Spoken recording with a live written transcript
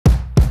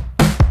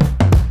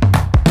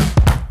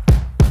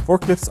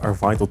Forklifts are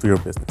vital to your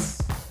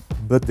business,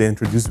 but they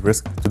introduce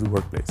risk to the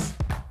workplace.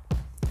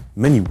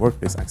 Many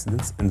workplace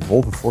accidents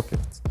involve a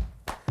forklift.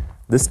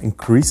 This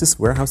increases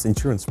warehouse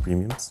insurance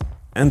premiums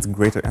and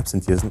greater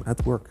absenteeism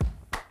at work.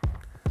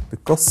 The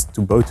costs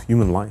to both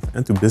human life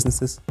and to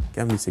businesses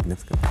can be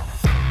significant.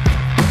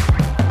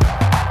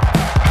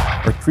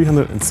 Our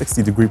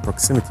 360-degree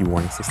proximity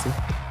warning system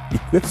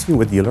equips you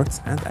with the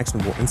alerts and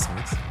actionable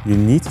insights you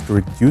need to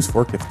reduce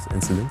forklift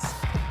incidents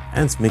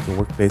and make your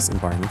workplace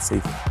environment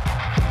safer.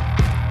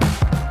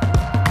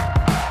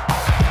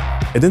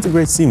 It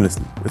integrates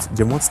seamlessly with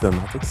GemOne's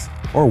Telematics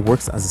or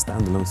works as a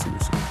standalone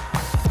solution.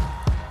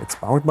 It's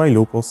powered by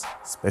locals,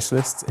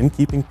 specialists in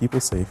keeping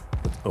people safe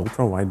with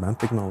ultra-wideband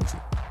technology.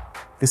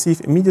 Receive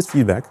immediate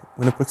feedback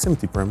when a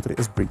proximity parameter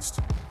is breached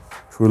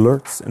through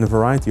alerts in a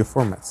variety of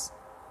formats: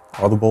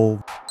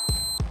 audible,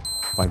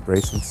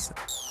 vibrations,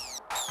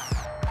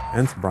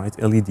 and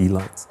bright LED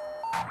lights.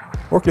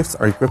 Forklifts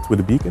are equipped with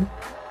a beacon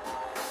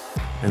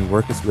and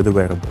workers with a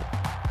wearable.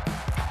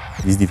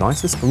 These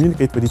devices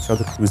communicate with each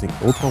other using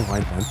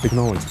ultra-wideband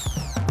technology.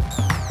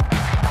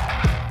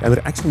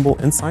 Gather actionable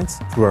insights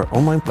through our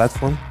online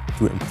platform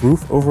to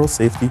improve overall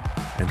safety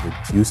and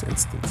reduce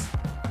incidents.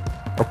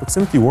 Our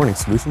proximity warning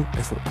solution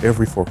is for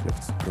every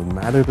forklift, no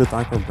matter the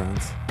type of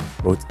brand,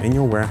 both in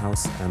your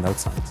warehouse and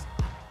outside.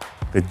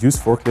 Reduce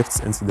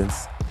forklifts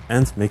incidents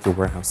and make your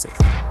warehouse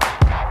safer.